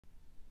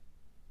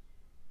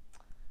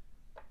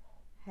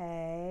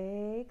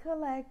Hey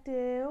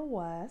collective,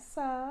 what's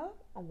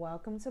up?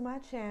 Welcome to my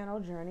channel,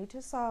 Journey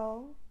to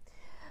Soul.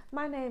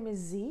 My name is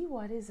Z.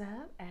 What is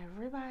up,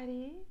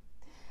 everybody?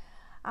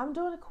 I'm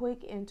doing a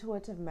quick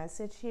intuitive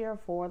message here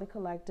for the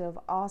collective,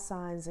 all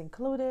signs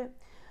included.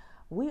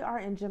 We are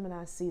in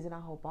Gemini season. I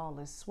hope all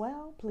is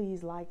well.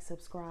 Please like,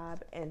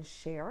 subscribe, and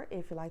share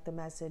if you like the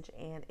message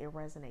and it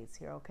resonates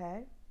here,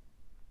 okay?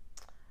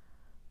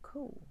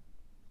 Cool.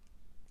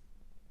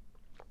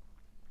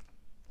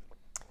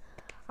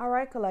 All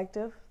right,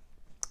 collective.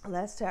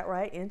 Let's tap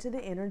right into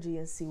the energy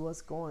and see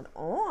what's going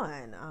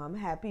on.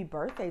 Happy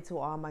birthday to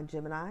all my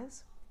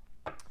Geminis.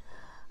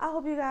 I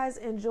hope you guys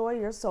enjoy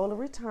your solar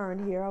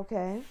return here,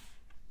 okay?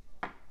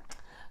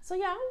 So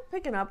yeah, I'm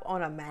picking up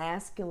on a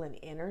masculine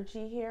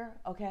energy here,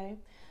 okay?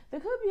 There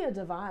could be a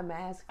divine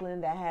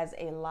masculine that has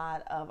a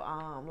lot of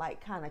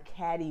like kind of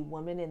catty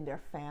women in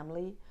their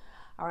family.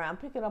 All right, I'm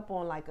picking up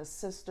on like a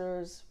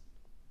sisters,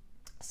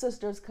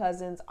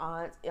 cousins,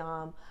 aunts,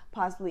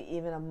 possibly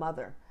even a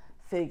mother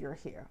figure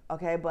here,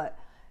 okay? But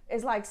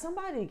it's like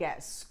somebody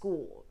got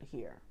schooled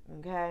here,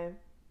 okay?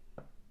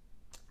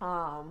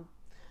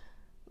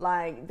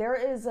 Like there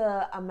is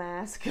a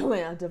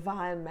masculine, a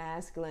divine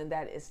masculine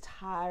that is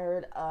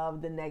tired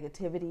of the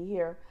negativity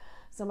here.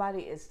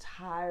 Somebody is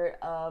tired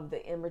of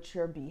the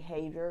immature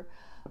behavior.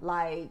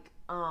 Like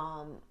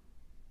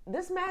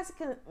this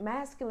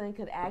masculine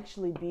could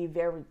actually be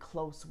very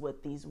close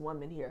with these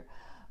women here,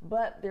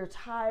 but they're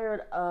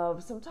tired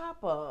of some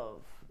type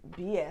of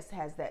BS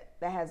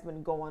that has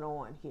been going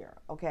on here,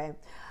 okay?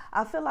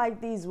 I feel like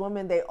these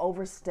women, they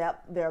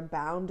overstep their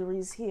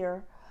boundaries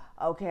here,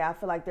 okay? I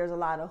feel like there's a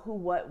lot of who,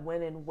 what,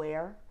 when, and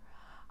where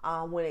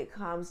when it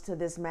comes to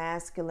this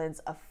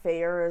masculine's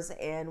affairs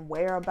and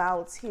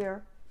whereabouts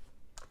here,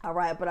 all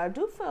right? But I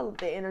do feel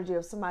the energy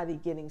of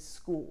somebody getting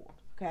schooled,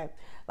 okay?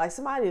 Like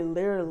somebody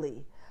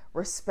literally,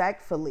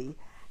 respectfully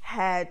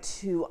had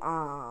to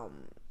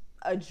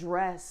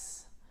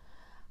address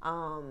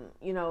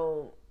you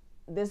know,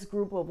 this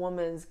group of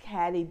women's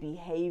catty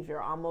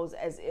behavior, almost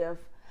as if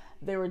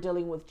they were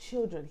dealing with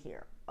children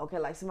here. Okay,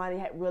 like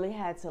somebody really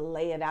had to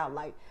lay it out.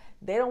 Like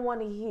they don't want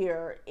to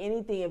hear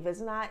anything if it's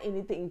not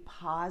anything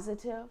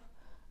positive.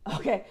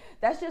 Okay,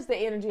 that's just the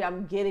energy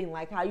I'm getting.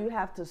 Like how you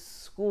have to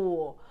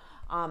school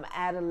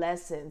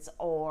adolescents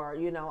or,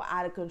 you know,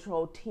 out of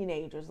control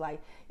teenagers.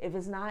 Like if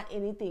it's not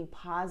anything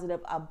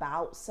positive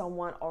about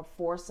someone or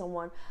for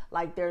someone,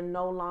 like they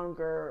don't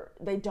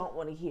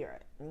want to hear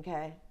it.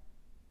 Okay,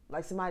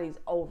 like somebody's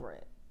over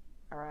it.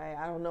 All right,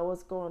 I don't know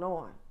what's going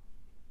on.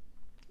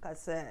 Like I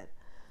said,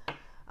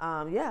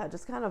 yeah,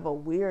 just kind of a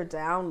weird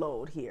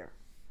download here.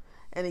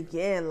 And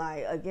again,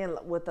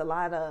 with a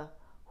lot of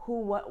who,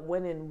 what,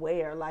 when, and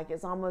where. Like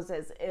it's almost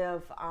as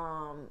if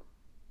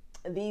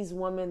these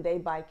women, they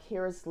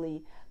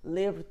vicariously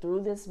lived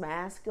through this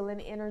masculine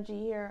energy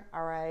here.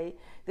 All right,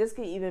 this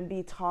could even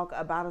be talk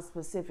about a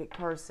specific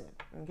person.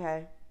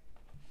 Okay,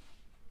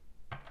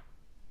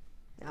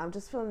 I'm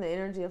just feeling the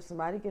energy of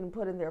somebody getting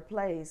put in their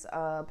place,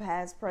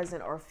 past,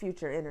 present, or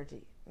future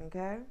energy.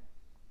 Okay,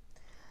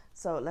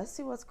 so let's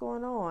see what's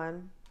going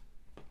on,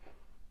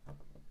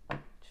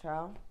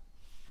 child.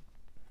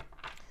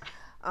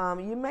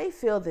 You may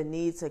feel the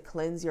need to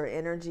cleanse your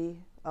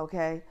energy,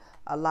 okay,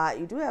 a lot.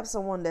 You do have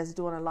someone that's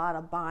doing a lot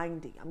of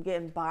binding. I'm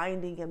getting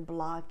binding and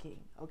blocking,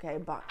 okay?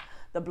 But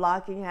the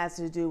blocking has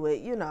to do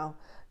with, you know,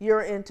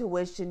 your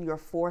intuition, your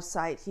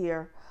foresight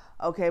here,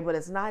 okay? But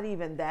it's not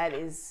even that.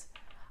 Is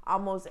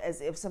almost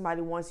as if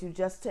somebody wants you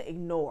just to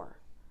ignore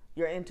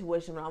your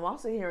intuition. I'm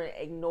also hearing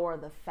ignore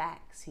the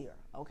facts here,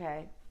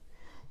 okay?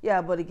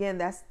 Yeah, but again,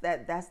 that's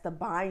the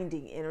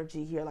binding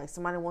energy here. Like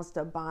somebody wants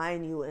to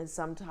bind you in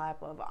some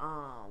type of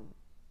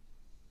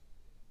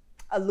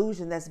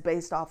illusion that's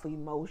based off of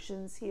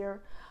emotions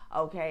here,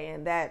 okay?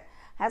 And that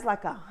has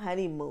like a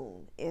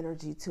honeymoon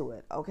energy to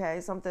it, okay?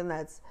 Something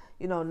that's,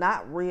 you know,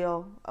 not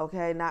real,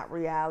 okay? Not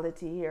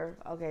reality here,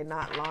 okay?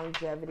 Not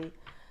longevity.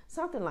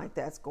 Something like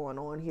that's going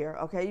on here,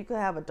 okay? You could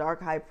have a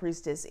dark high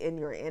priestess in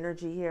your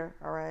energy here,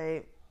 all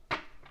right?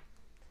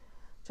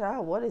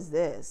 Child, what is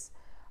this?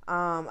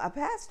 A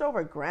passed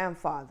over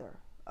grandfather,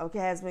 okay,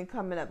 has been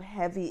coming up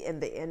heavy in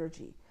the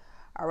energy.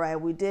 All right,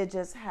 we did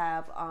just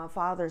have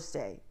Father's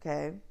Day,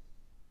 okay?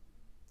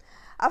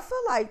 I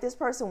feel like this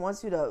person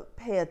wants you to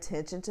pay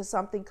attention to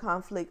something,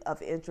 conflict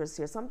of interest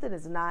here. Something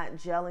is not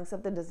gelling,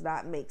 something does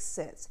not make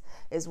sense,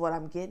 is what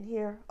I'm getting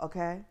here,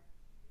 okay?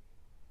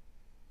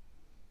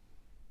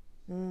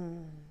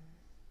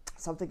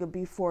 Something could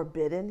be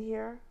forbidden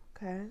here,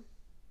 okay?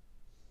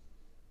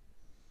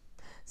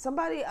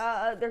 Somebody,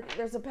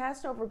 there's a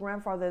passed over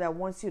grandfather that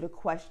wants you to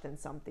question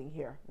something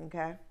here,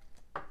 okay?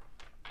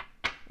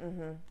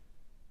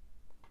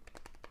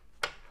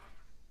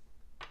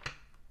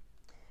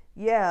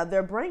 Yeah,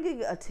 they're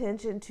bringing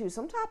attention to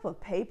some type of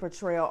paper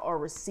trail or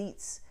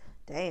receipts,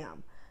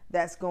 damn,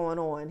 that's going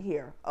on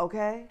here,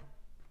 okay?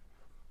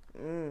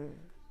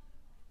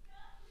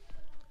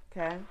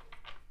 Okay.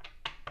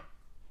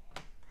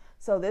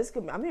 So this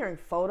could, I'm hearing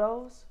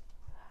photos.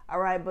 All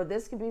right, but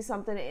this could be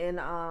something in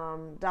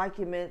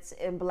documents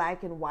in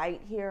black and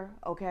white here,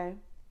 okay?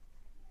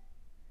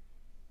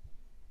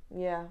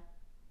 Yeah.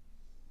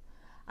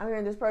 I'm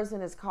hearing this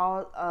person is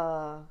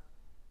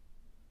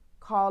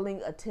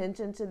calling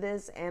attention to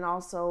this, and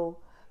also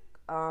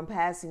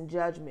passing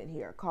judgment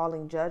here,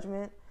 calling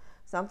judgment.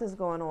 Something's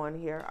going on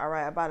here, all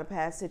right, about a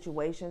past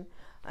situation.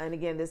 And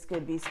again, this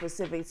could be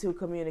specific to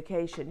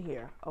communication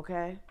here,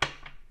 okay?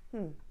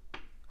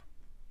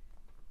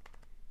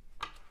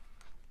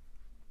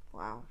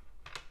 Wow.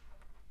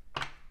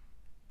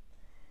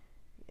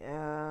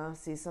 Yeah,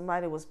 see,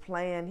 somebody was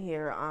playing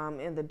here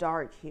in the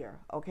dark here,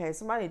 okay?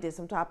 Somebody did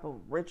some type of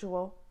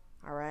ritual,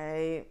 all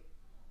right,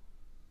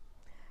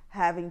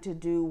 having to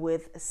do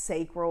with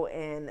sacral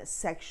and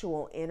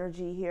sexual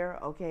energy here,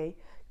 okay?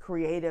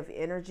 Creative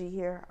energy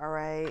here, all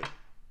right?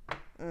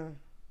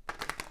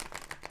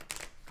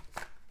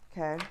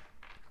 Okay.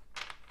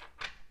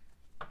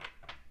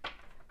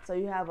 So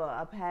you have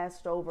a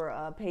passed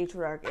over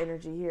patriarch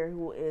energy here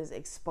who is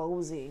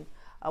exposing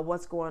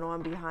what's going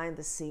on behind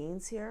the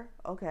scenes here.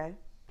 Okay.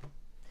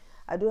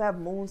 I do have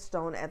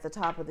Moonstone at the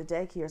top of the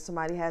deck here.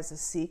 Somebody has a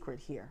secret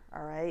here.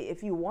 All right.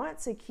 If you want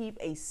to keep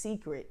a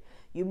secret,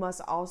 you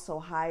must also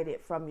hide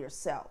it from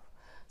yourself.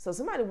 So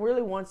somebody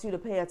really wants you to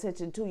pay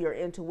attention to your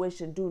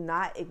intuition. Do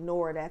not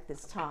ignore it at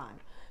this time.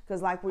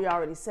 Because like we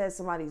already said,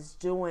 somebody's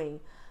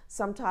doing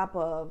some type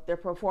of, they're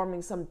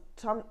performing some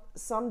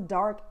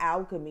dark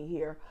alchemy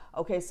here.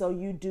 Okay, so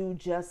you do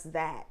just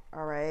that,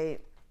 all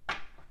right?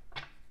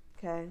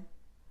 Okay.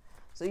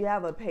 So you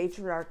have a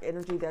patriarch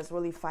energy that's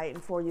really fighting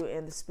for you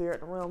in the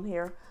spirit realm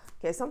here.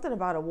 Okay, something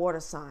about a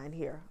water sign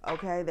here,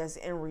 okay, that's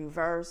in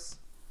reverse.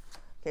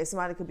 Okay,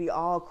 somebody could be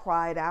all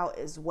cried out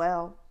as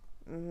well.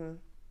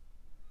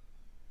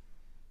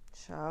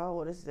 Child,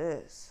 what is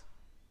this?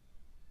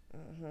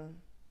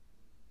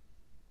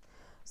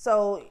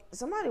 So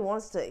somebody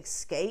wants to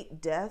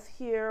escape death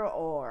here,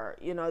 or,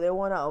 you know, they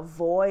want to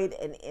avoid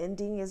an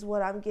ending is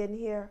what I'm getting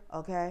here,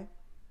 okay?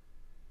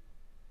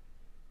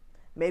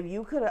 Maybe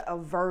you could have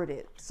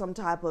averted some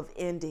type of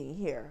ending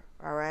here,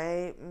 all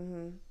right?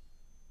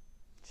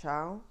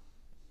 Child.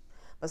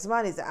 But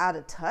somebody's out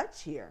of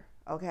touch here,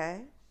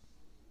 okay?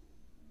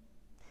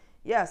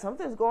 Yeah,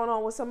 something's going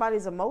on with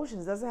somebody's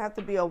emotions. Doesn't have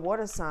to be a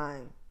water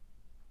sign.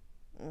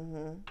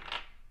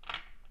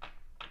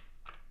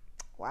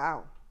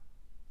 Wow.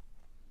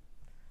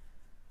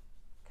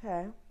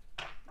 Okay,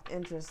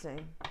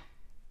 interesting.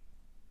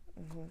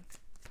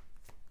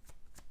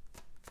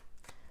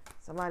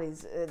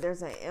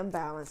 There's an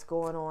imbalance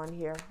going on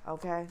here,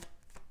 okay?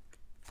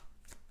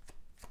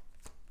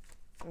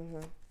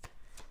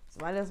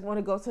 Somebody doesn't want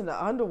to go to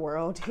the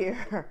underworld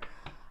here.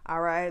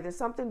 All right, there's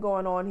something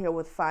going on here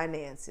with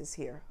finances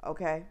here,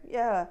 okay?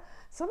 Yeah,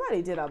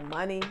 somebody did a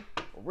money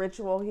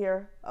ritual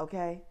here,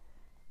 okay?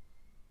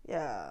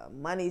 Yeah,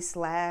 money /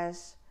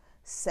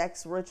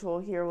 sex ritual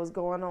here was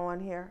going on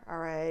here, all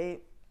right?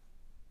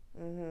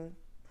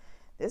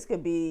 This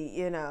could be,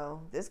 you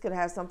know, this could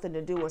have something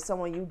to do with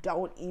someone you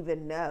don't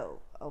even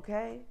know,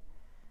 okay?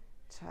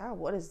 Child,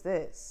 what is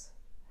this?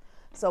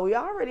 So we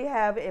already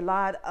have a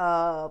lot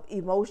of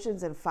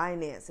emotions and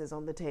finances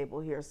on the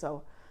table here,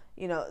 so,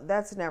 you know,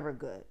 that's never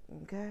good,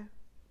 okay?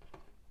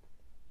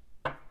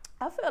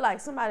 I feel like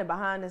somebody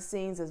behind the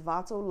scenes is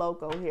Vato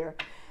Loco here,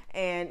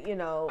 and, you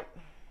know,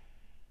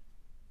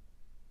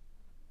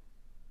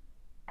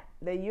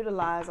 they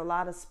utilize a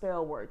lot of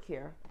spell work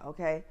here,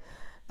 okay?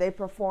 They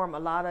perform a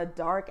lot of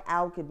dark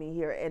alchemy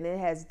here, and it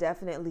has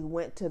definitely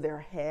went to their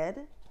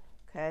head,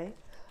 okay?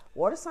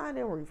 Water sign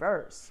in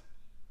reverse.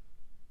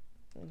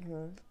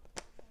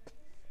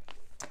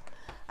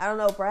 I don't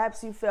know,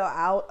 perhaps you fell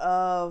out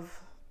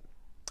of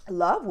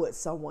love with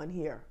someone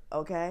here,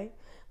 okay?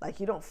 Like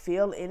you don't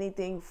feel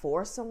anything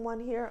for someone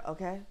here,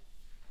 okay?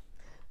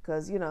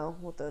 Because, you know,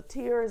 with the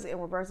tears in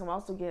reverse, I'm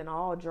also getting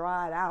all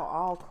dried out,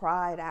 all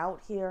cried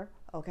out here,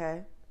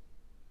 okay?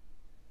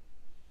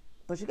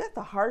 But you got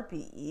the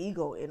harpy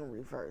ego in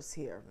reverse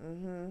here.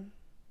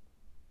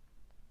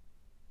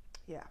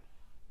 Yeah.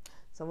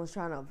 Someone's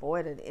trying to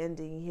avoid an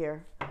ending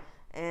here.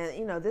 And,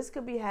 you know, this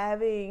could be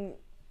having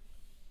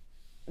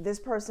this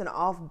person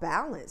off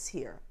balance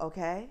here,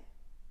 okay?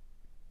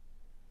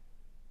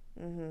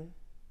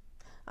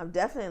 I'm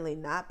definitely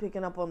not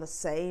picking up on the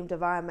same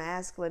divine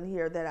masculine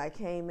here that I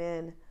came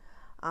in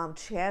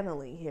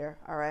channeling here,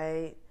 all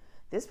right?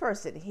 This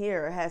person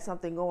here has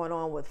something going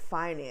on with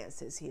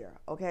finances here,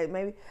 okay?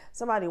 Maybe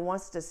somebody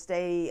wants to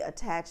stay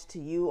attached to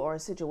you or a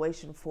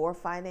situation for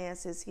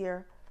finances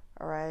here,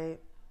 all right?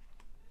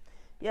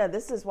 Yeah,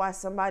 this is why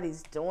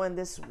somebody's doing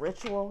this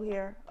ritual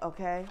here,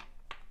 okay?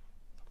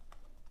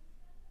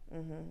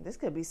 This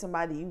could be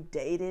somebody you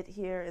dated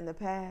here in the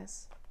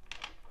past.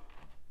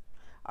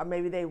 Or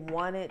maybe they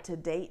wanted to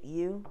date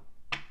you,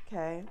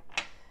 okay?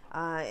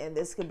 And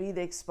this could be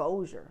the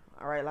exposure,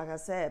 all right? Like I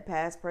said,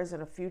 past,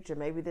 present, or future.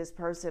 Maybe this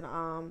person,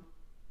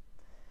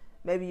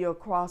 maybe you'll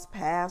cross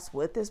paths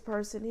with this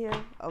person here,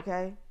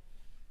 okay?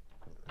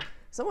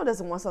 Someone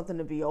doesn't want something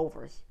to be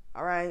over,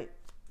 all right,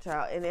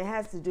 child? And it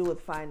has to do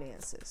with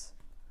finances.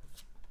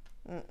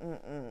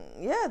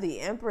 Yeah, the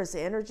Empress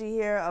energy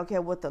here. Okay,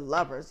 with the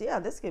lovers. Yeah,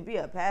 this could be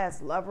a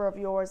past lover of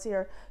yours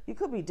here. You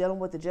could be dealing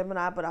with the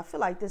Gemini, but I feel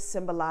like this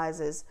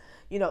symbolizes,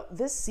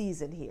 this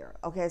season here.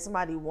 Okay,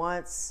 somebody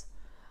wants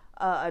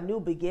a new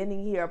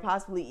beginning here,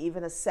 possibly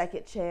even a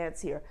second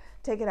chance here.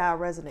 Take it how it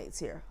resonates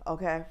here.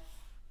 Okay.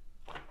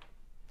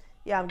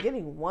 Yeah, I'm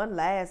getting one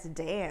last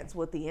dance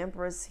with the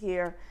Empress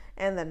here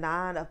and the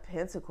Nine of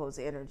Pentacles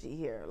energy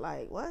here.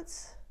 Like, what?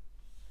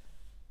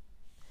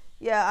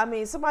 Yeah, I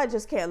mean, somebody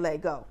just can't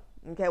let go.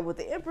 Okay, with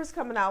the Empress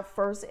coming out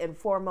first and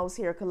foremost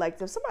here,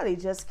 collective, somebody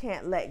just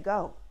can't let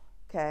go.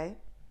 Okay,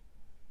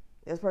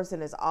 this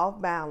person is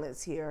off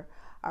balance here.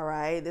 All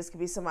right, this could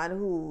be somebody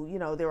who,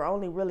 they're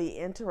only really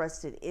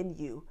interested in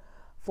you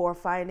for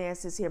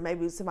finances here.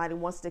 Maybe somebody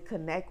wants to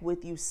connect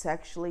with you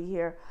sexually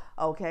here.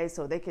 Okay,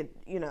 so they could,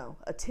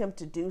 attempt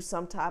to do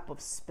some type of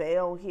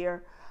spell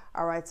here.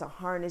 All right, to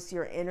harness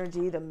your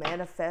energy, to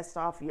manifest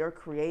off your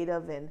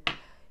creative and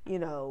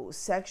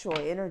sexual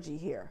energy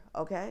here.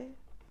 Okay,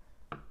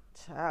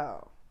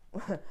 child.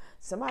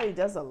 Somebody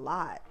does a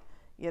lot.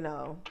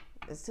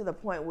 It's to the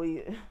point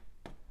where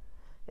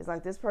it's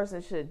like this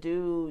person should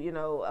do,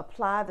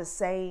 apply the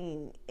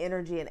same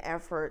energy and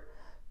effort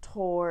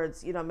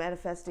towards,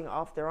 manifesting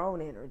off their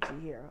own energy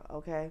here.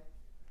 Okay,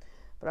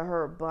 but I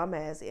heard bum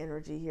ass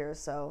energy here.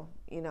 So,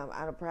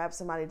 perhaps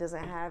somebody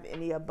doesn't have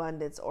any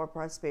abundance or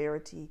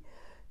prosperity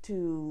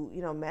to,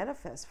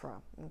 manifest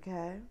from.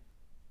 Okay.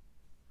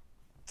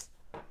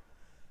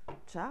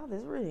 Child,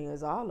 this reading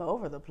is all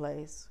over the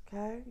place.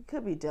 Okay. You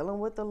could be dealing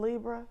with a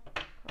Libra,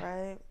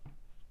 right?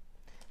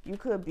 You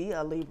could be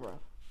a Libra.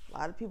 A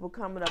lot of people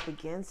coming up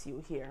against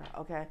you here.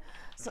 Okay.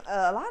 So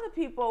a lot of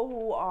people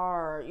who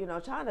are,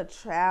 trying to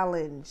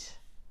challenge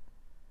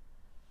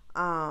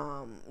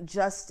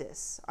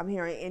justice. I'm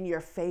hearing in your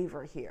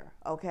favor here.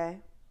 Okay.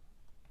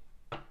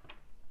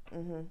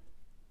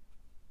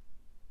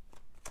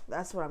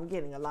 That's what I'm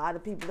getting. A lot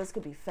of people, this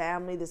could be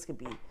family. This could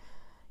be,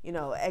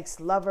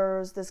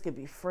 ex-lovers. This could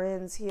be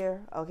friends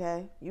here.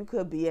 Okay. You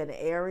could be an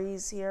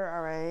Aries here.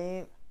 All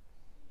right.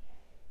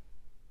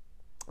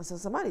 So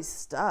somebody's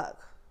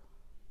stuck.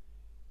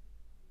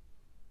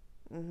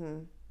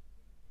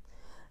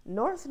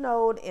 North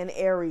Node in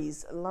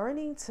Aries,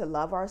 learning to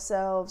love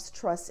ourselves,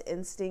 trust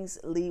instincts,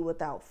 lead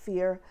without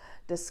fear,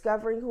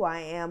 discovering who I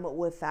am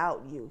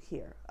without you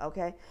here.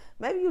 Okay.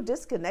 Maybe you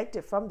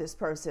disconnected from this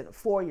person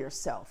for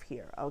yourself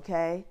here.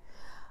 Okay.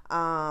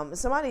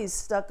 Somebody's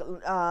stuck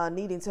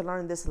needing to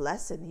learn this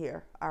lesson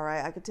here. All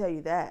right. I can tell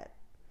you that.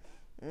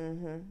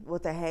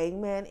 With the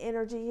Hangman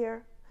energy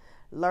here.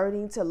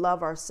 Learning to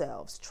love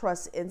ourselves,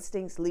 trust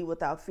instincts, lead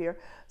without fear.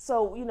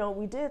 So,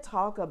 we did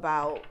talk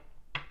about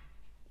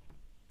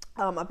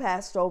a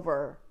passed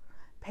over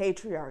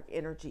patriarch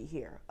energy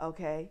here,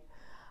 okay?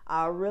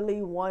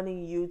 Really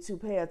wanting you to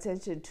pay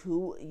attention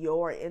to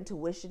your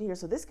intuition here.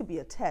 So this could be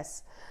a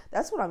test.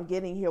 That's what I'm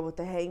getting here with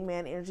the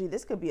Hangman energy.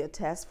 This could be a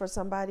test for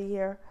somebody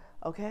here,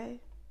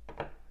 okay?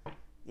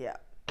 Yeah,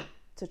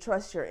 to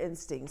trust your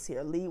instincts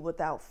here, lead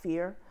without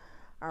fear.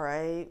 All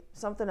right.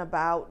 Something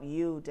about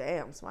you.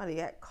 Damn, somebody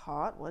got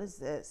caught. What is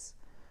this?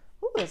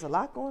 Ooh, there's a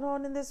lot going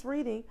on in this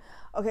reading.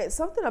 Okay,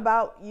 something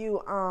about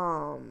you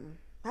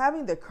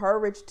having the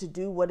courage to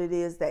do what it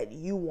is that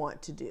you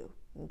want to do.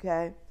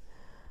 Okay.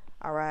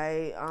 All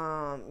right.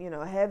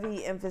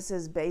 Heavy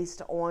emphasis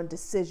based on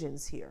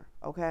decisions here.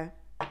 Okay.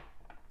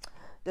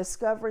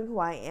 Discovering who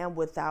I am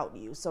without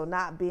you. So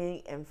not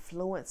being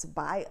influenced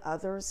by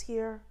others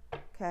here.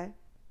 Okay.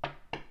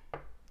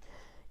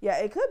 Yeah,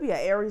 it could be an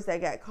Aries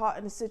that got caught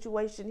in a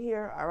situation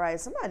here. All right,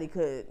 somebody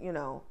could,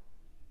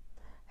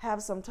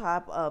 have some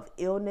type of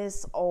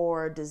illness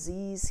or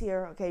disease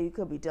here. Okay, you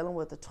could be dealing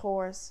with a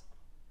Taurus.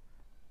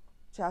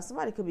 Child,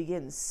 somebody could be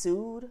getting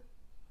sued.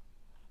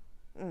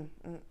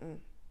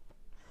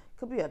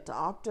 Could be a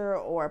doctor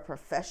or a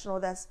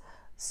professional that's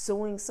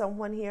suing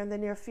someone here in the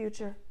near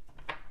future.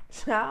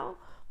 Child,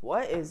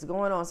 what is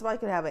going on? Somebody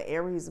could have an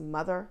Aries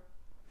mother.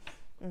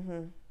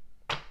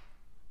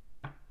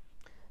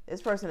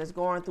 This person is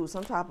going through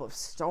some type of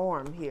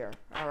storm here,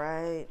 all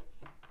right?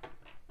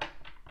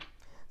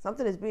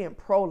 Something is being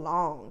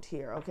prolonged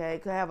here, okay?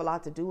 Could have a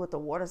lot to do with the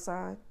water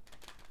sign.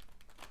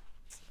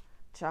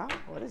 Child,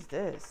 what is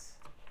this?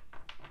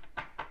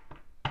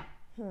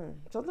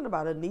 Something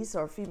about a niece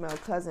or a female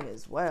cousin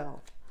as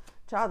well.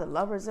 Child, the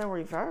lover's in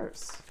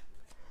reverse.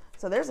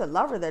 So there's a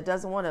lover that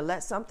doesn't want to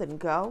let something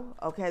go,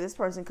 okay? This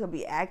person could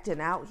be acting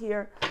out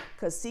here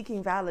because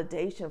seeking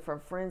validation from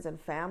friends and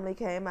family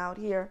came out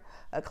here.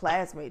 A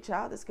classmate.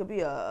 Child, this could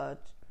be a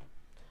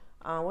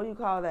what do you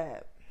call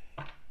that?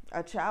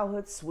 A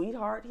childhood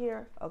sweetheart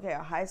here. Okay,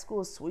 a high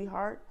school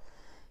sweetheart.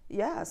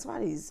 Yeah,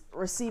 somebody's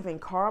receiving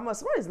karma.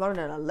 Somebody's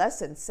learning a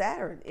lesson.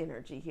 Saturn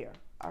energy here.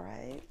 All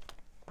right.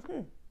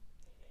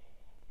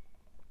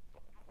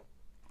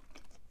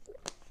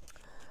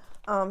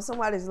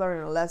 Somebody's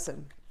learning a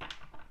lesson.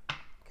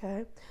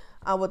 Okay.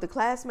 With the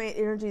classmate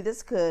energy,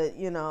 this could,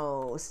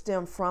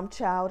 stem from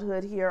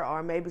childhood here,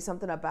 or maybe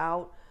something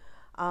about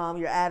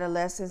your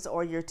adolescence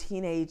or your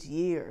teenage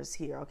years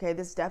here. Okay,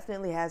 this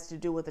definitely has to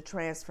do with the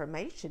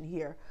transformation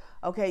here.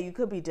 Okay, you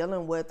could be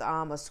dealing with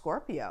a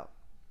Scorpio.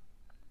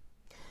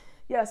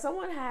 Yeah,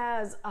 someone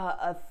has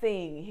a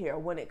thing here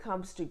when it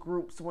comes to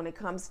groups, when it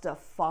comes to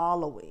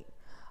following.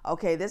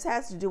 Okay, this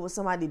has to do with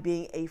somebody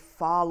being a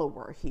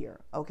follower here.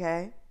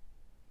 Okay,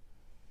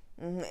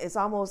 it's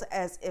almost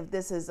as if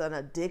this is an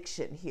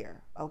addiction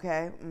here.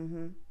 Okay.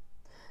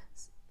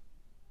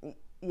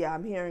 Yeah,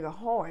 I'm hearing a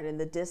horn in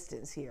the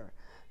distance here.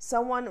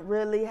 Someone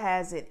really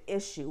has an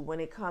issue when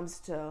it comes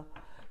to,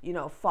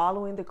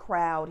 following the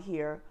crowd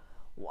here.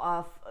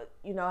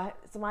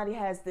 Somebody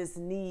has this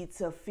need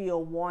to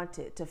feel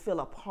wanted, to feel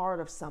a part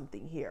of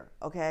something here,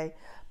 okay?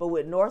 But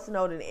with North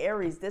Node and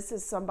Aries, this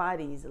is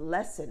somebody's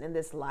lesson in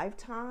this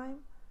lifetime,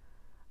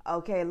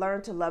 okay?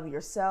 Learn to love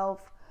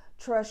yourself,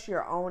 trust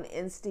your own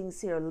instincts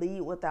here,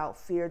 lead without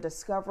fear,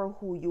 discover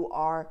who you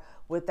are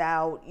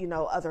without,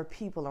 other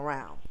people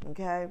around,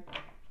 okay?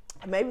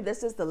 Maybe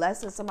this is the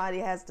lesson somebody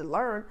has to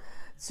learn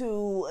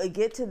to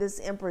get to this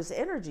Empress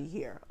energy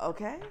here,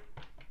 okay?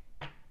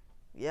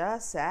 Yeah,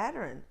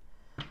 Saturn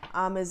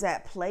is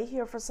at play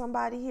here for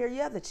somebody here.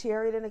 Yeah, the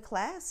Chariot and a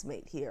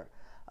classmate here.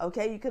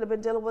 Okay, you could have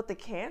been dealing with the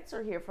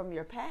Cancer here from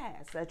your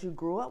past that you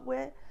grew up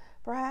with,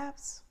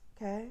 perhaps.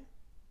 Okay.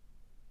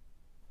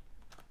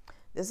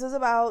 This is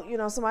about,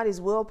 somebody's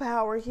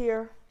willpower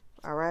here.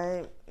 All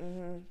right.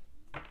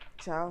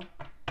 Ciao.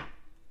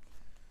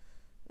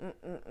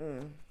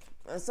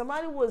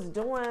 Somebody was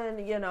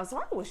doing,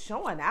 somebody was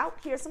showing out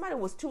here. Somebody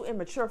was too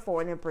immature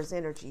for an Empress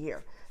energy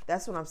here.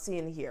 That's what I'm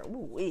seeing here.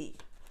 Ooh-wee.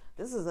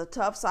 This is a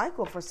tough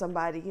cycle for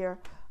somebody here.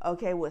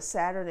 Okay, with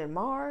Saturn and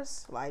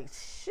Mars. Like,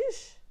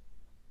 shish.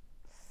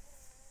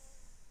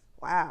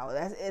 Wow,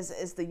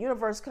 it's the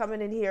universe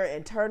coming in here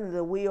and turning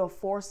the wheel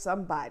for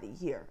somebody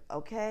here.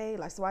 Okay,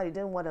 like somebody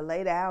didn't want to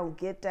lay down,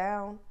 get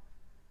down.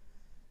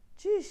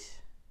 Sheesh.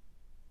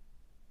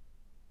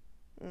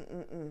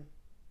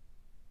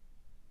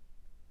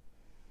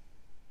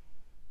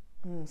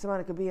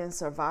 Somebody could be in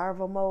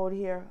survival mode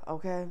here.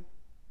 Okay.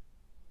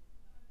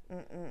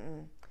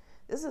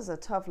 This is a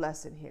tough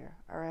lesson here,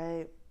 all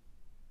right?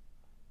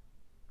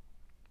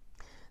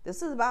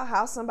 This is about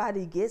how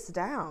somebody gets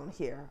down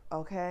here,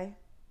 okay?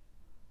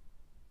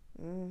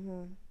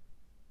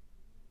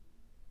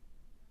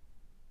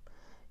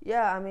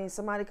 Yeah, I mean,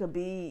 somebody could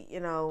be,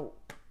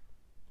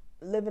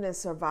 living in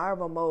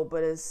survival mode,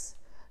 but it's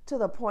to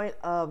the point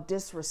of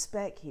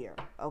disrespect here,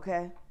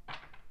 okay?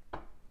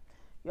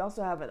 You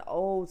also have an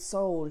old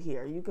soul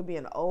here. You could be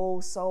an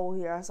old soul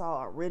here. I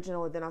saw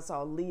original, and then I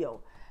saw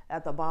Leo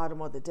at the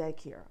bottom of the deck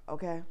here,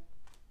 okay?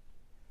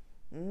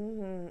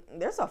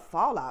 There's a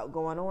fallout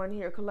going on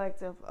here,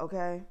 collective,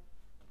 okay?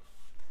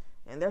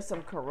 And there's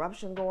some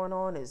corruption going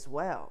on as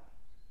well.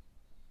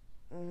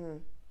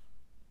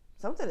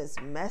 Something is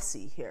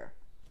messy here.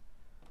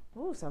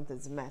 Ooh,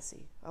 something's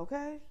messy,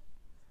 okay?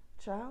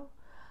 Child.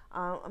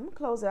 I'm going to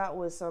close out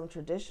with some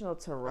traditional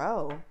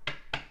tarot,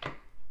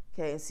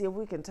 okay, and see if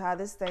we can tie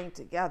this thing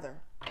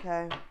together,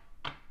 okay?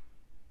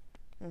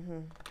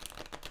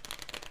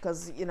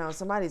 Because,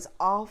 somebody's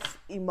off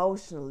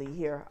emotionally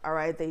here, all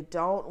right? They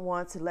don't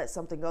want to let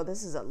something go.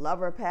 This is a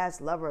lover, past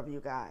lover of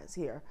you guys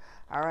here,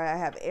 all right? I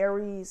have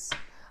Aries,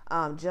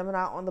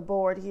 Gemini on the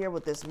board here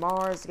with this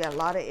Mars. You got a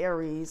lot of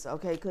Aries,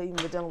 okay? Could even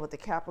be dealing with the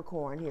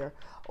Capricorn here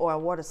or a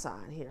water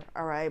sign here,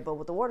 all right? But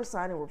with the water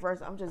sign in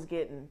reverse, I'm just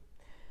getting,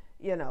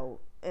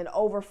 an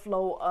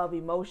overflow of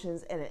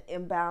emotions and an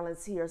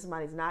imbalance here.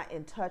 Somebody's not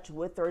in touch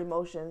with their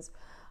emotions.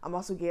 I'm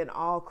also getting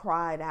all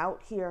cried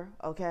out here,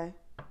 okay?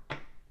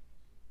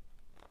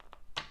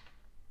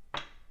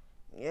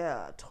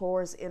 Yeah,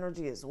 Taurus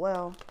energy as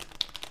well.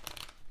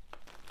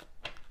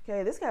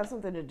 Okay, this can have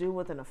something to do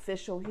with an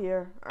official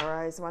here, all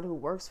right? Somebody who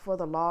works for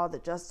the law, the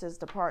Justice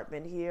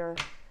Department here,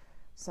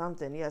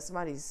 something. Yeah,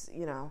 somebody's,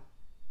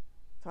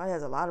 somebody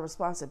has a lot of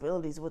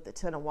responsibilities with the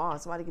Ten of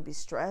Wands. Somebody could be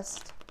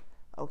stressed,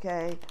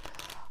 okay,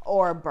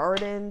 or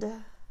burdened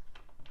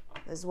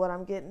is what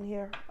I'm getting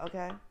here,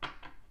 okay?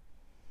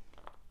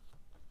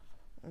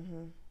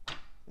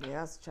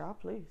 Yes, child,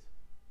 please.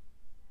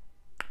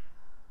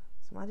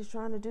 Somebody's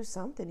trying to do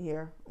something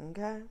here,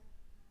 okay?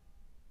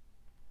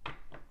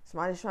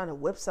 Somebody's trying to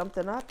whip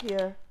something up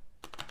here.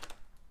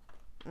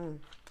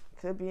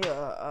 Could be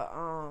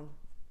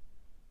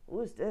who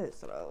is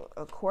this?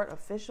 A court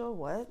official,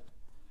 what?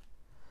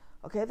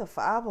 Okay, the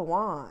Five of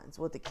Wands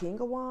with the King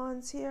of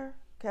Wands here,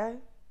 okay?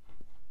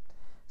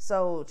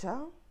 So,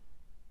 child,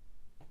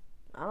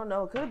 I don't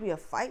know. Could it be a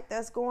fight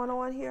that's going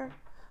on here?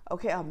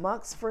 Okay,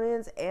 amongst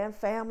friends and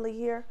family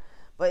here.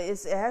 But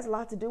it has a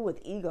lot to do with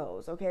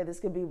egos, okay? This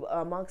could be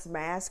amongst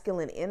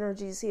masculine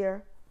energies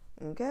here,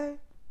 okay?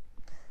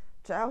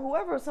 Child,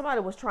 whoever somebody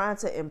was trying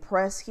to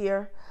impress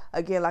here,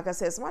 again, like I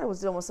said, somebody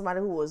was dealing with somebody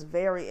who was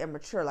very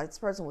immature. Like this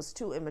person was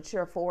too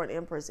immature for an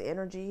Empress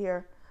energy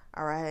here,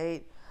 all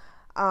right?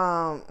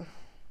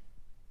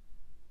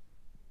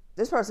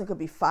 This person could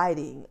be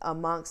fighting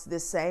amongst the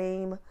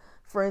same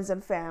friends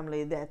and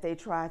family that they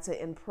tried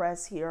to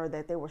impress here,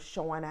 that they were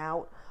showing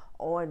out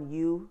on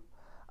you.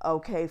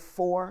 okay,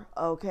 for,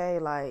 okay,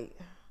 like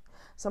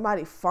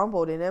somebody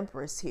fumbled an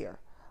Empress here,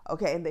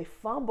 okay, and they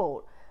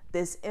fumbled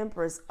this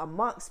Empress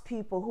amongst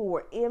people who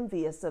were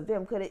envious of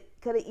them. Could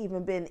have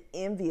even been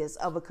envious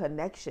of a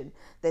connection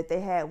that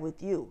they had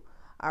with you,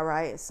 all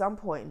right, at some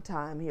point in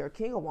time here.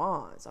 King of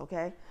Wands,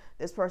 okay,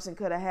 this person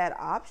could have had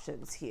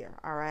options here,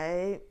 all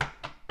right.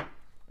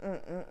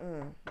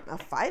 A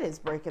fight is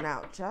breaking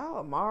out,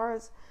 child.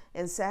 Mars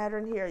and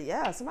Saturn here.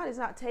 Yeah, somebody's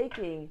not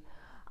taking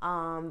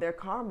their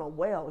karma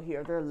well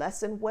here, their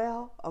lesson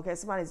well. Okay,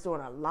 somebody's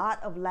doing a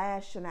lot of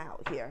lashing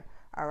out here.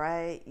 All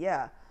right,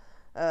 yeah.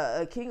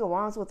 A King of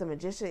Wands with the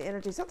Magician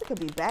energy. Something could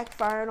be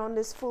backfiring on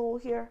this fool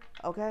here.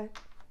 Okay,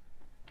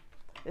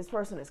 this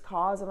person is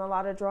causing a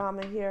lot of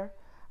drama here.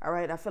 All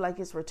right, I feel like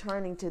it's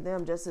returning to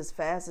them just as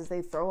fast as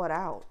they throw it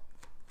out.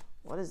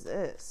 What is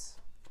this?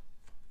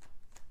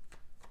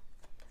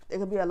 There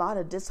could be a lot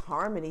of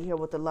disharmony here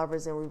with the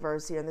Lovers in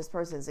reverse here in this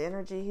person's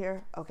energy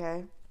here,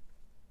 okay?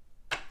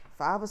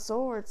 Five of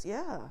Swords,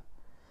 yeah.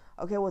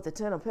 Okay, with the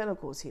Ten of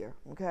Pentacles here,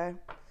 okay?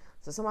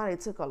 So somebody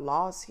took a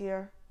loss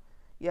here.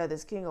 Yeah,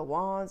 this King of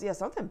Wands. Yeah,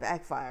 something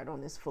backfired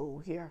on this fool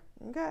here,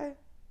 okay?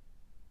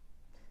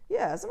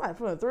 Yeah, somebody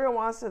from the Three of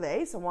Wands to the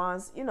Ace of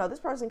Wands. You know, this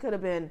person could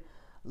have been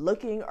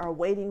looking or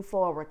waiting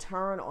for a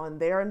return on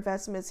their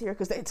investments here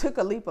because they took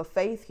a leap of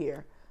faith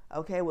here,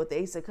 okay, with the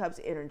Ace of Cups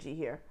energy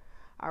here.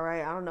 All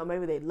right, I don't know,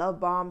 maybe they love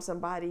bomb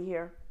somebody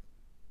here.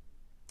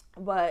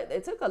 But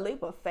they took a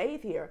leap of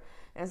faith here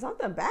and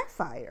something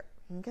backfired,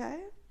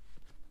 okay?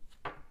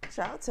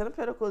 Child, Ten of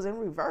Pentacles in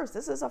reverse.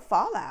 This is a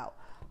fallout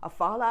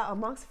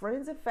amongst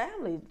friends and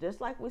family,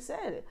 just like we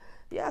said.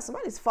 Yeah,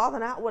 somebody's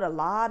falling out with a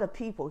lot of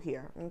people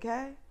here,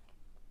 okay?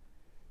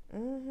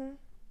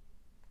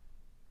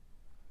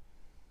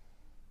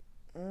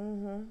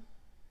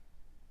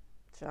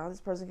 Child, this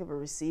person could be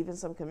receiving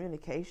some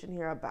communication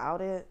here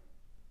about it.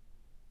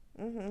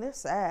 They're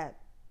sad.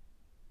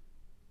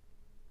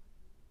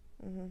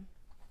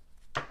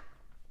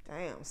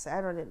 Damn,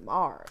 Saturn and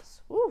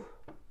Mars. Woo.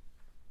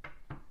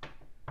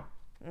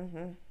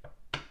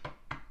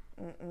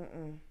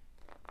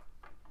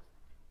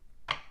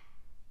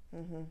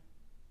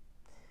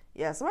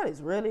 Yeah,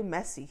 somebody's really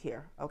messy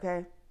here,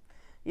 okay?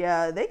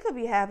 Yeah, they could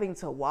be having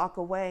to walk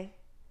away,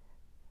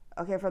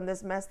 okay, from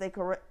this mess they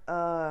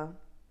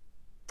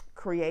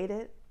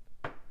created.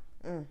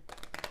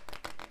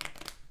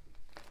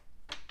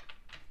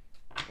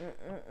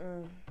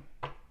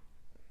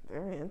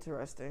 Very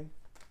interesting.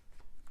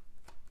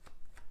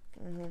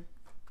 So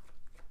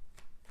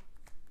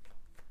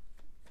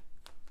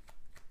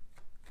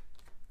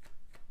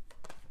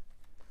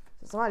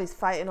somebody's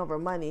fighting over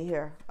money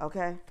here,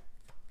 okay?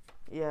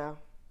 Yeah.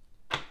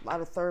 A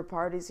lot of third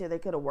parties here. They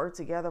could have worked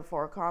together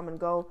for a common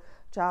goal.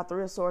 Child,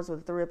 Three of Swords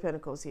with Three of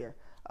Pentacles here.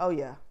 Oh,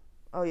 yeah.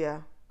 Oh,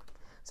 yeah.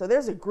 So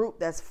there's a group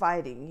that's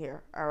fighting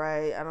here, all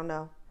right? I don't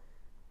know.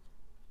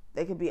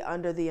 They could be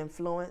under the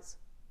influence.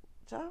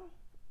 Child,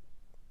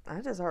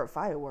 I just heard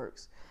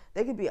fireworks.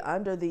 They could be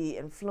under the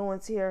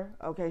influence here.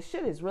 Okay,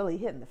 shit is really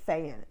hitting the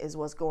fan is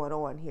what's going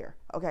on here.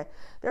 Okay,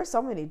 there's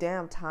so many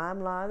damn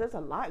timelines. There's a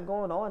lot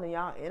going on in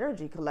y'all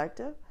energy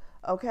collective.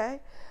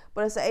 Okay,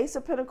 but it's the Ace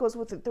of Pentacles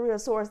with the Three of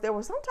Swords. There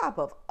was some type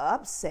of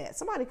upset.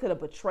 Somebody could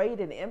have betrayed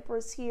an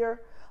Empress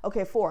here.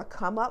 Okay, for a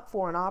come up,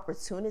 for an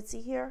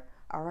opportunity here.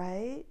 All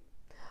right,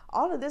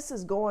 all of this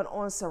is going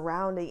on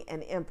surrounding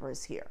an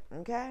Empress here.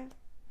 Okay.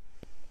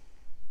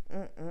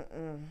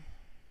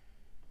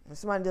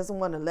 Somebody doesn't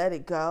want to let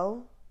it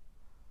go.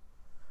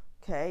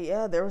 Okay,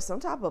 yeah, there was some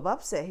type of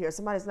upset here.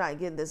 Somebody's not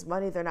getting this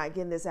money. They're not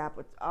getting this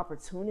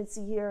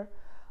opportunity here.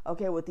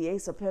 Okay, with the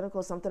Ace of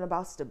Pentacles, something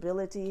about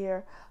stability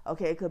here.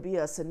 Okay, it could be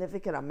a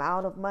significant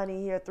amount of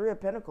money here. Three of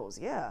Pentacles,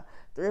 yeah.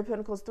 Three of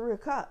Pentacles, Three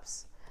of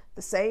Cups.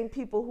 The same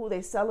people who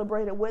they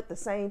celebrated with, the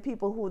same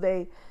people who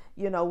they,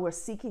 you know, were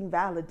seeking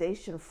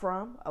validation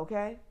from,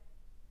 okay?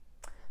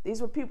 These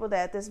were people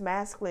that this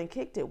masculine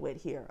kicked it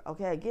with here.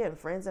 Okay, again,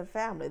 friends and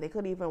family. They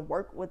could even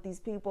work with these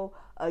people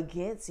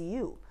against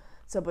you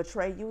to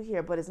betray you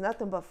here. But it's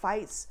nothing but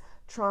fights,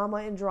 trauma,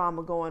 and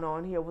drama going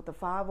on here with the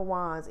Five of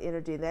Wands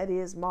energy. That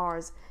is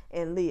Mars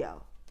and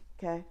Leo.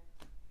 Okay.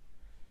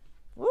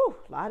 Woo,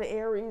 a lot of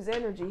Aries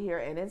energy here,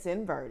 and it's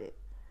inverted.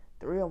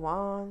 Three of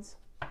Wands.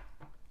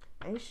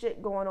 Ain't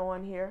shit going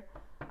on here.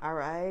 All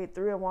right.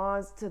 Three of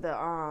Wands to the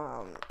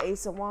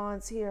Ace of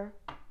Wands here.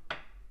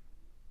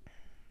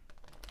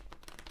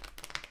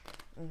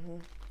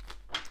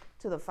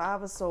 To the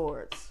Five of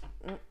Swords.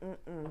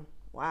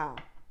 Wow.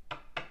 I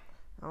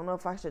don't know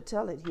if I should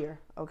tell it here,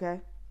 okay?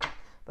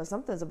 But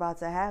something's about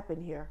to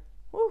happen here.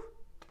 Woo.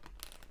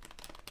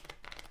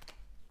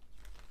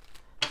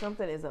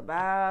 Something is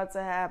about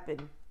to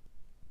happen.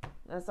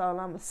 That's all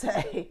I'm going to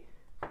say.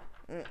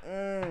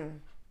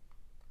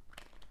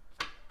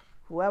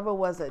 Whoever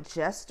was a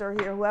jester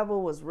here, whoever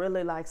was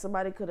really like,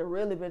 somebody could have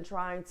really been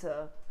trying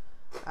to,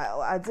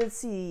 I did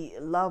see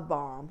love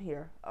bomb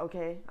here,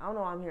 okay? I don't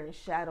know why I'm hearing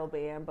shadow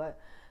band, but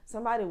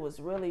somebody was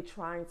really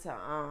trying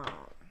to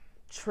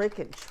trick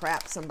and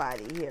trap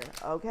somebody here,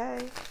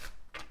 okay?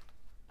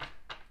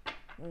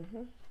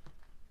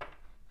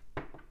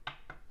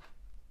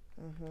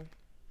 Mm-hmm.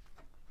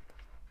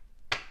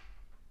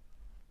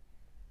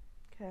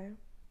 Okay.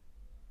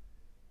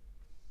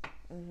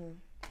 Mm-hmm.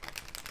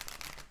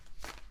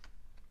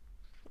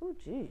 Oh,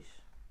 geez.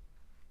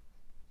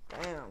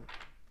 Damn.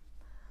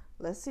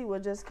 Let's see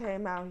what just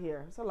came out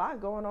here. There's a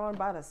lot going on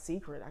about a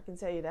secret. I can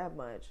tell you that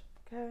much.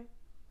 Okay.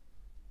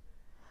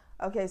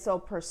 Okay, so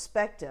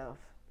perspective.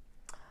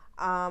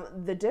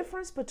 The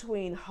difference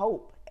between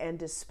hope and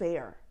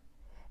despair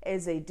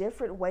is a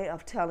different way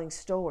of telling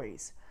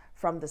stories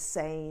from the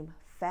same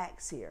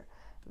facts here.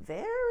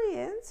 Very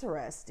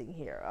interesting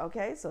here.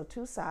 Okay, so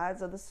two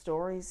sides of the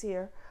stories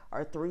here,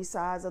 or three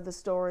sides of the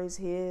stories: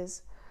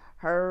 his,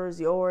 hers,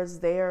 yours,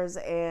 theirs,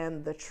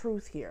 and the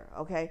truth here.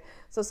 Okay,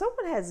 so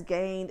someone has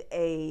gained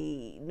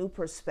a new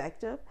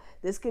perspective.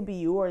 This could be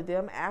you or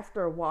them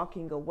after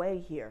walking away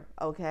here.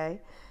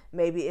 Okay,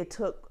 maybe it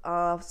took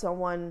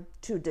someone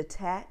to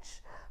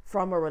detach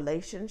from a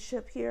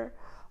relationship here,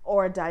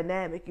 or a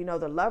dynamic. You know,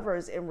 the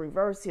lovers in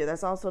reverse here,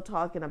 that's also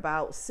talking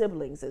about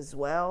siblings as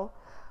well.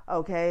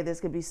 Okay, this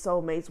could be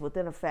soulmates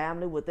within a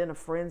family, within a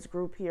friends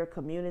group here,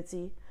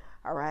 community.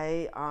 All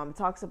right,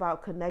 talks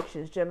about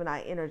connections.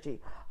 Gemini energy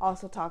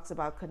also talks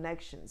about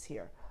connections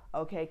here.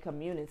 Okay,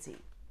 community,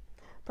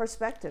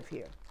 perspective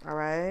here. All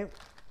right,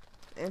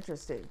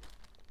 interesting.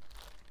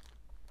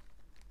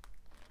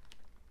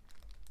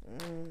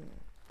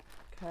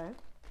 Okay,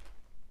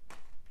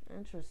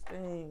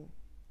 interesting.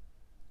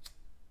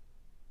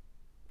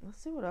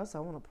 Let's see what else I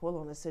want to pull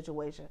on this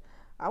situation.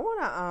 I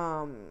want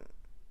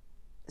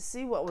to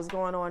see what was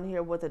going on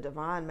here with the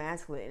divine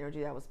masculine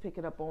energy that was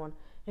picking up on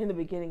in the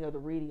beginning of the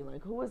reading.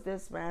 Like, who is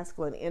this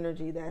masculine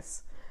energy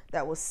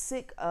that was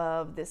sick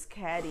of this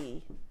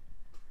catty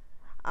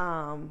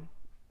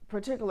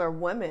particular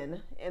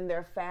women in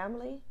their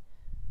family,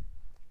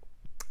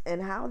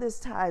 and how this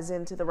ties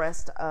into the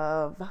rest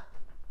of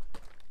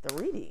the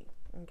reading.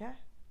 Okay.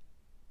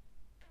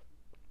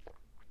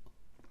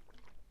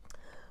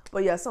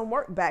 But yeah, some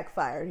work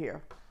backfired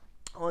here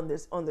on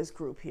this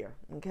group here.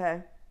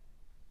 Okay.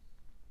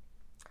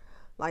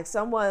 Like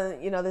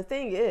someone, you know, the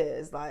thing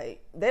is,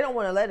 like, they don't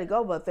want to let it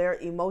go, but they're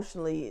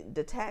emotionally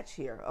detached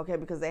here, okay,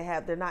 because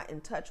they're not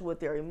in touch with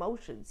their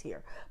emotions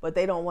here, but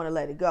they don't want to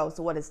let it go.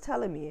 So what it's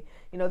telling me,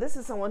 you know, this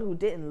is someone who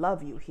didn't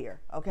love you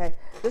here, okay?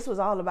 This was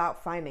all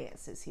about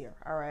finances here,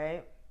 all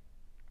right?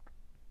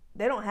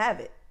 They don't have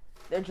it.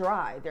 They're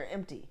dry. They're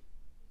empty,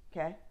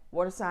 okay?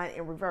 Water sign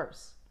in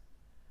reverse.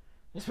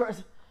 This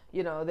person,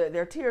 you know,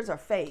 their tears are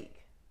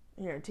fake.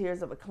 Here,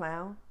 tears of a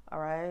clown, all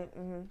right?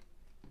 Mm-hmm.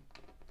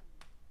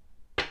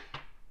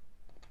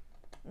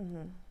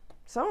 Mm-hmm.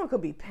 Someone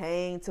could be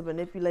paying to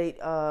manipulate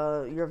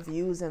your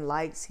views and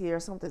likes here.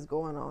 Something's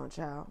going on,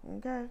 child.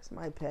 Okay,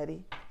 somebody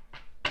petty.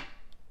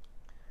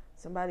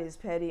 Somebody is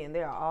petty, and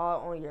they're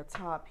all on your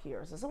top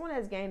here. So someone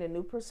has gained a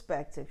new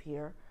perspective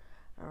here.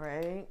 All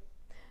right.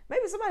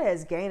 Maybe somebody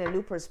has gained a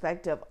new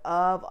perspective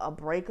of a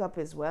breakup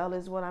as well,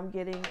 is what I'm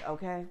getting.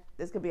 Okay.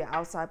 This could be an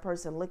outside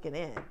person looking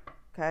in.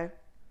 Okay.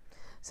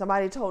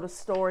 Somebody told a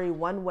story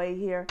one way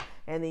here,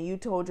 and then you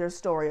told your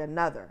story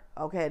another.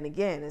 Okay, and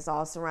again, it's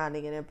all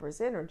surrounding an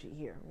Empress energy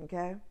here.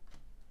 Okay.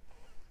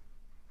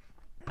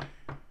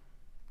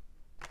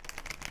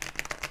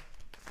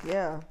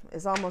 Yeah,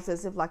 it's almost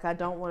as if like I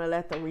don't want to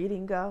let the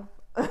reading go.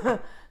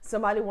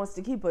 Somebody wants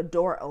to keep a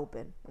door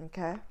open.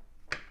 Okay.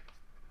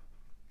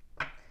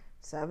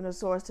 Seven of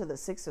Swords to the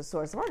Six of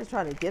Swords. Somebody's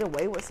trying to get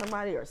away with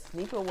somebody, or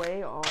sneak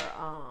away, or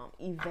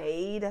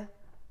evade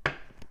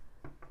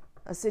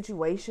a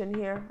situation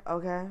here.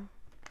 Okay.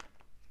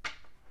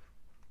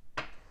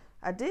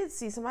 I did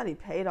see somebody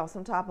paid off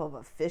some type of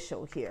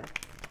official here.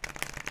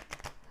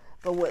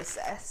 But with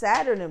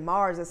Saturn and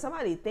Mars, if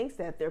somebody thinks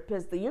that they're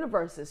pissed, the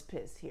universe is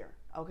pissed here.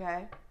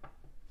 Okay.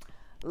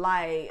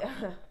 Like,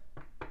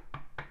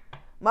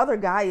 Mother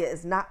Gaia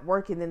is not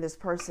working in this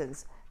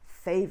person's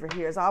favor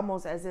here. It's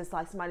almost as if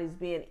like somebody's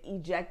being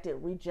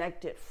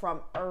rejected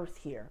from Earth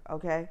here.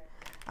 Okay.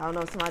 I don't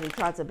know if somebody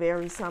tried to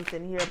bury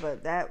something here,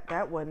 but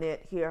that wasn't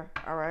it here.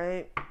 All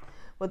right.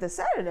 With the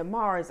Saturn and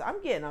Mars,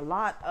 I'm getting a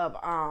lot of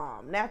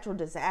natural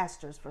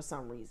disasters for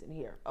some reason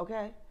here.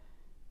 Okay.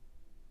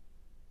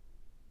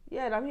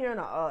 Yeah, and I'm hearing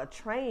a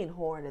train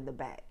horn in the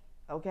back.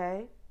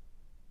 Okay.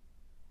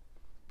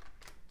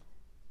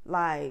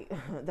 Like,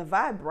 the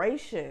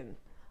vibration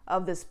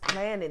of this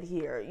planet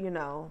here, you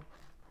know,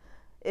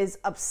 is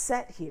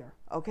upset here.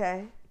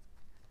 Okay.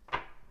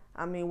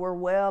 I mean, we're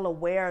well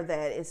aware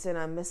that it's in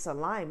a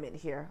misalignment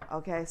here.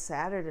 Okay.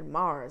 Saturn and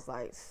Mars,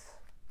 like,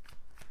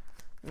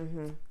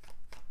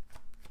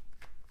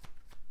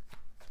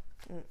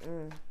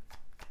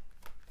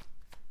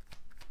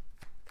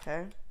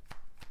 Okay.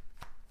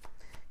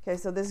 Okay,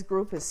 so this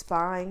group is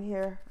spying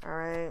here. All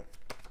right.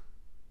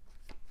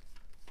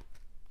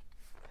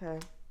 Okay.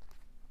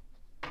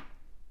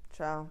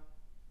 Ciao.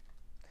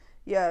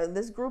 Yeah,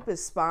 this group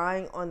is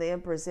spying on the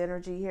Empress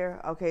energy here.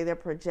 Okay, they're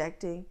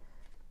projecting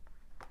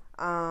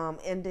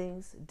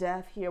endings,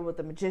 death here with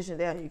the Magician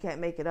there. You can't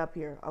make it up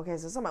here. Okay,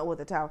 so somebody with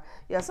the Tower.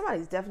 Yeah,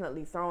 somebody's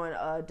definitely throwing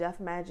death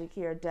magic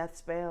here, death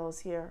spells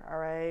here. All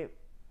right.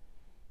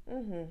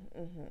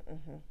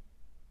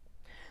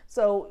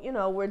 So, you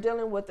know, we're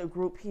dealing with a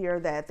group here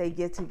that they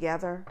get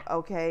together,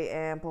 okay,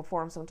 and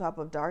perform some type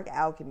of dark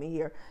alchemy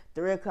here.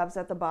 Three of Cups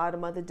at the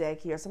bottom of the deck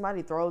here.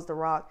 Somebody throws the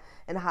rock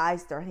and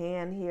hides their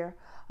hand here.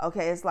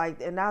 Okay, it's like,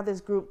 and now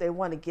this group, they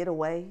want to get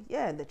away.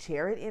 Yeah, and the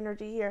Chariot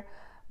energy here.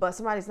 But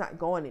somebody's not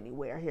going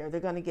anywhere here. They're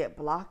going to get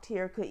blocked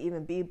here. Could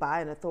even be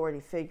by an authority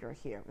figure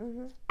here.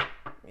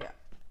 Yeah.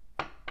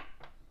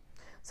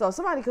 So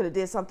somebody could have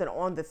did something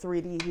on the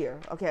 3D here.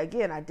 Okay,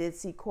 again, I did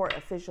see court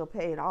official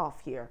paid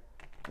off here.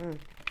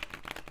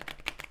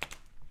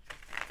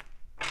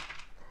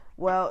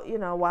 Well, you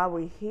know, while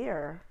we're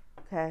here,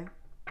 okay.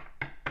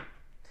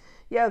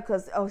 Yeah,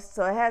 because,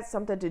 so it had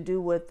something to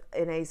do with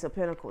an Ace of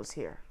Pentacles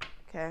here,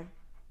 okay.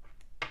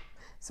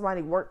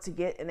 Somebody worked to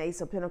get an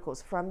Ace of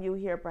Pentacles from you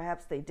here.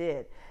 Perhaps they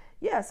did.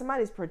 Yeah,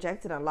 somebody's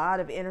projecting a lot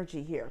of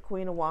energy here.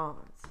 Queen of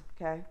Wands,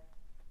 okay.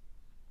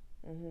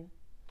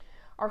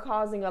 Are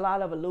causing a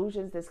lot of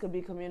illusions. This could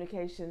be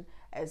communication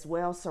as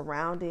well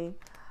surrounding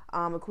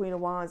a Queen of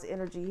Wands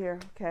energy here,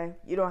 okay.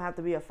 You don't have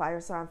to be a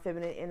fire sign,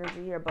 feminine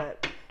energy here,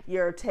 but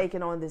you're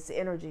taking on this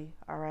energy,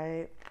 all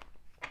right.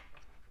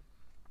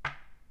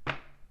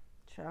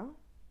 Ciao.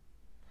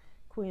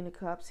 Queen of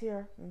Cups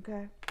here,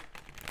 okay.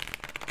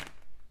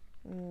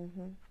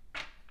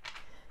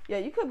 Yeah,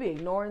 you could be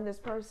ignoring this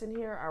person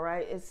here, all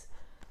right. It's,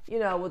 you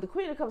know, with the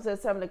Queen of Cups and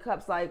Seven of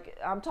Cups, like,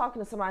 I'm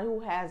talking to somebody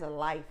who has a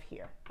life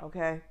here,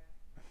 okay.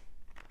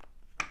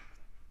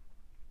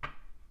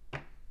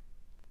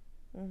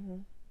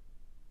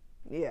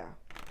 Yeah.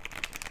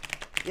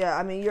 Yeah,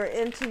 I mean, you're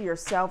into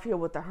yourself here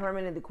with the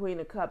Hermit and the Queen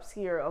of Cups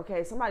here,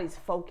 okay? Somebody's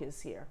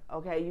focused here,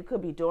 okay? You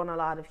could be doing a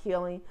lot of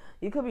healing.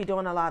 You could be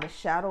doing a lot of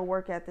shadow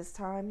work at this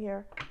time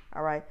here,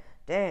 all right?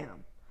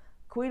 Damn.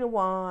 Queen of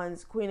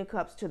Wands, Queen of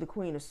Cups to the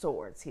Queen of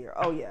Swords here.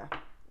 Oh, yeah.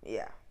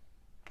 Yeah.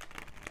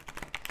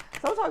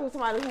 So I'm talking to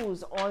somebody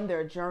who's on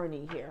their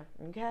journey here,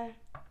 okay?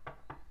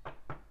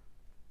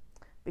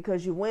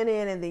 Because you went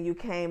in and then you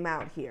came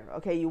out here,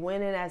 okay? You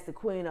went in as the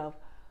Queen of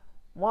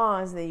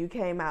Wands, and then you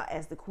came out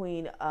as the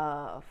Queen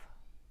of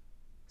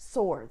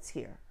Swords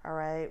here, all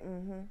right?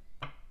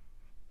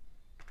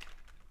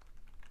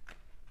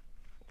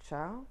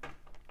 Ciao.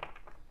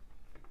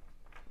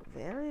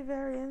 Very,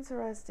 very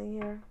interesting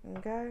here,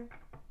 okay?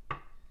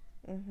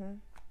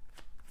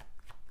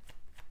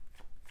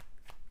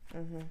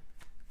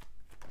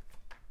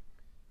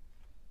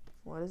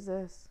 What is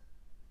this?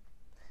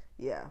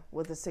 Yeah,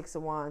 with the Six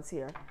of Wands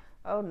here.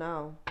 Oh,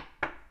 no.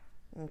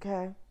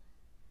 Okay.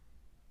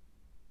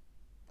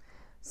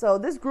 So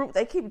this group,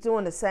 they keep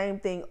doing the same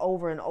thing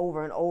over and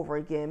over and over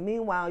again.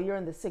 Meanwhile, you're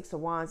in the Six of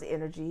Wands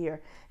energy here,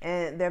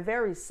 and they're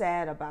very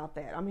sad about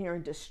that. I'm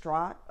hearing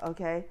distraught,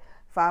 okay?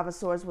 Five of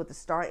Swords with the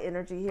Star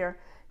energy here.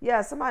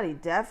 Yeah, somebody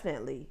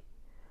definitely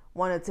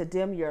wanted to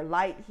dim your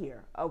light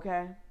here,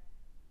 okay?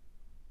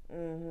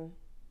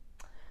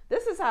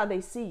 This is how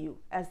they see you,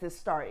 as this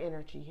Star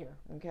energy here,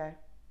 okay?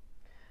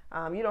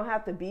 You don't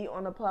have to be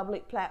on a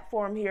public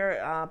platform here.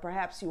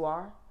 Perhaps you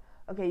are.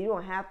 Okay, you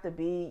don't have to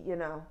be, you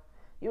know,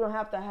 you don't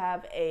have to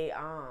have a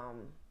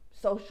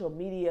social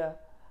media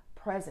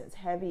presence,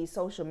 heavy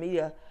social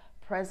media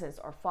presence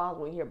or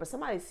following here, but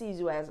somebody sees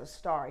you as a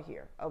star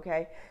here,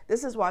 okay?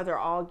 This is why they're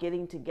all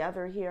getting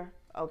together here,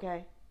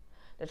 okay?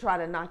 To try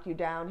to knock you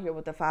down here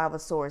with the Five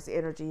of Swords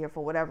energy here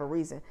for whatever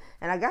reason.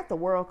 And I got the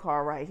World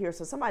card right here,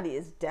 so somebody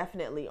is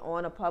definitely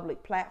on a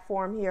public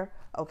platform here,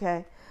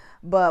 okay?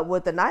 But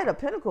with the Knight of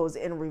Pentacles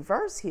in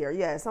reverse here,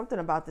 yeah, something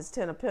about this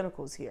Ten of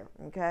Pentacles here,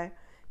 okay?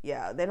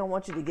 Yeah, they don't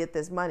want you to get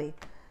this money.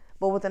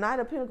 But with the Knight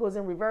of Pentacles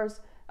in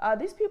reverse,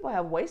 these people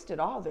have wasted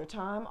all their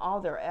time, all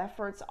their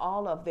efforts,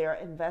 all of their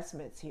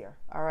investments here.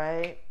 All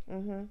right.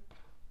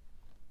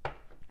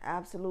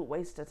 Absolute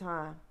waste of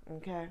time.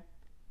 Okay.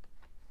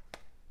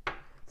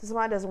 So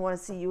somebody doesn't want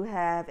to see you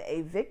have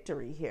a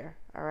victory here.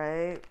 All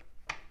right.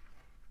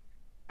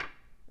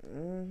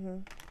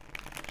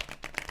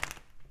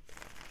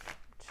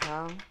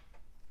 Ciao.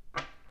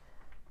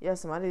 Yeah,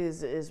 somebody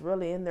is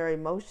really in their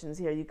emotions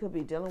here. You could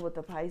be dealing with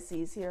the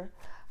Pisces here.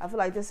 I feel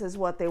like this is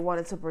what they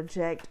wanted to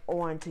project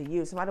onto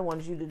you. Somebody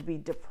wanted you to be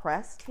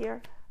depressed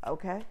here.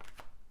 Okay.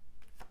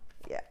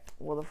 Yeah.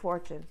 Wheel of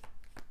Fortune.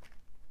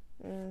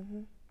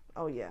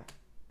 Oh, yeah.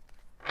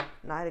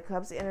 Knight of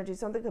Cups energy.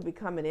 Something could be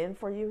coming in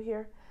for you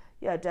here.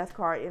 Yeah, Death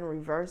card in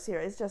reverse here.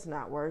 It's just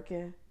not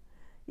working.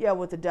 Yeah,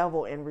 with the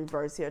Devil in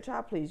reverse here.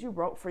 Child, please, you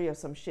broke free of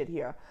some shit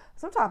here.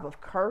 Some type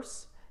of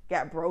curse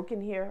got broken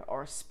here,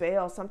 or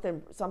spell,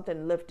 something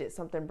lifted,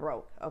 something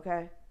broke,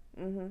 okay?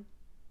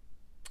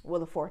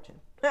 Wheel of Fortune.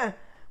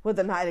 With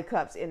the Knight of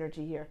Cups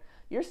energy here.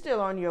 You're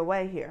still on your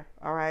way here,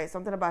 all right?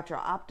 Something about your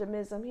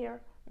optimism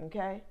here,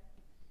 okay?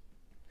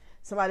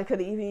 Somebody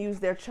could have even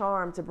used their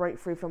charm to break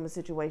free from a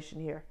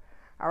situation here,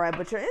 all right?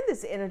 But you're in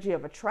this energy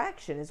of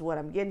attraction is what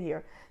I'm getting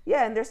here.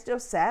 Yeah, and they're still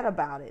sad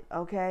about it,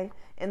 okay?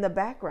 In the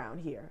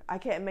background here. I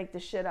can't make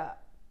this shit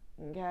up,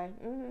 okay?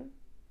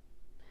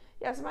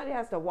 Yeah, somebody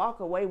has to walk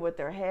away with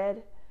their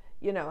head,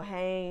 you know,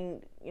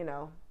 hang, you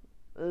know,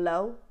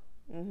 low.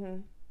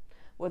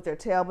 With their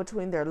tail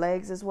between their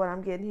legs is what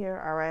I'm getting here,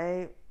 all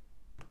right?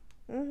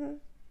 Mm-hmm.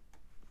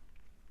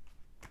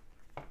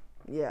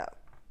 Yeah.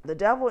 The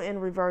devil in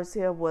reverse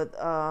here with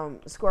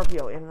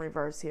Scorpio in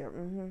reverse here.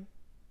 Mm-hmm.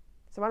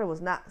 Somebody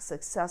was not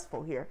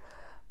successful here.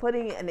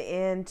 Putting an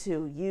end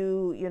to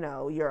you, you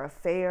know, your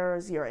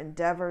affairs, your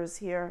endeavors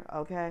here,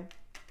 okay?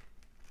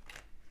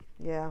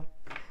 Yeah.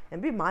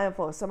 And be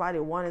mindful of somebody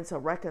wanting to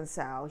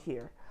reconcile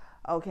here,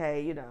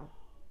 okay, you know.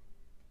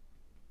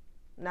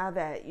 Now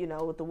that, you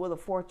know, with the Wheel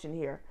of Fortune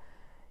here,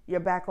 you're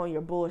back on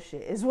your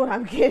bullshit is what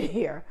I'm getting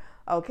here,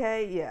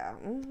 okay? Yeah.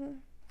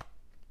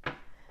 Mm-hmm.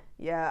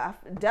 Yeah,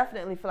 I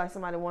definitely feel like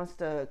somebody wants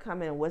to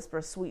come in and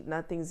whisper sweet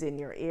nothings in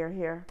your ear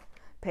here.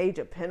 Page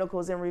of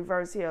Pentacles in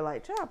reverse here.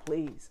 Like, child,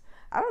 please.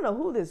 I don't know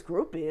who this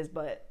group is,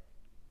 but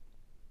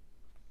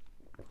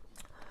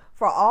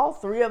for all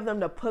three of them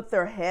to put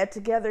their head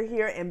together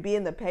here and be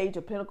in the Page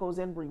of Pentacles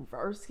in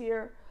reverse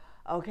here,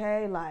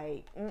 okay,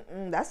 like,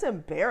 that's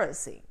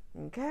embarrassing,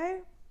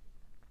 okay?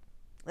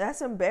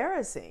 That's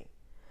embarrassing.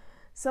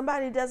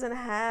 Somebody doesn't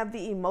have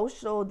the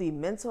emotional, the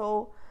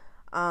mental,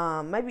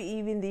 maybe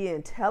even the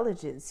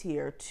intelligence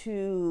here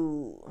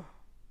to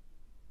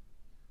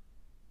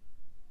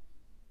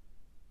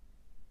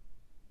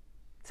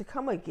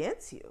come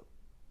against you.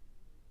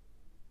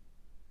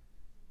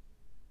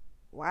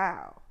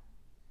 Wow.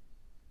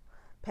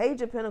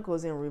 Page of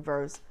Pentacles in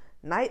reverse.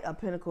 Knight of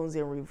Pentacles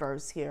in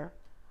reverse here.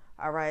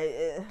 All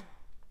right.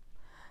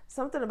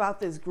 Something about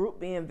this group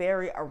being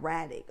very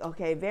erratic.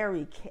 Okay.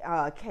 Very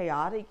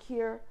chaotic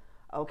here.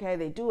 Okay.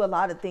 They do a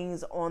lot of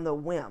things on the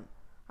whim.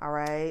 All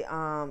right.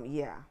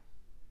 Yeah.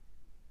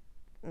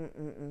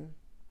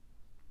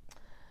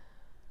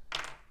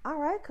 All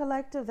right,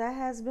 collective. That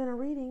has been a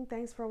reading.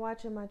 Thanks for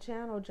watching my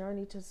channel,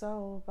 Journey to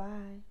Soul.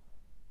 Bye.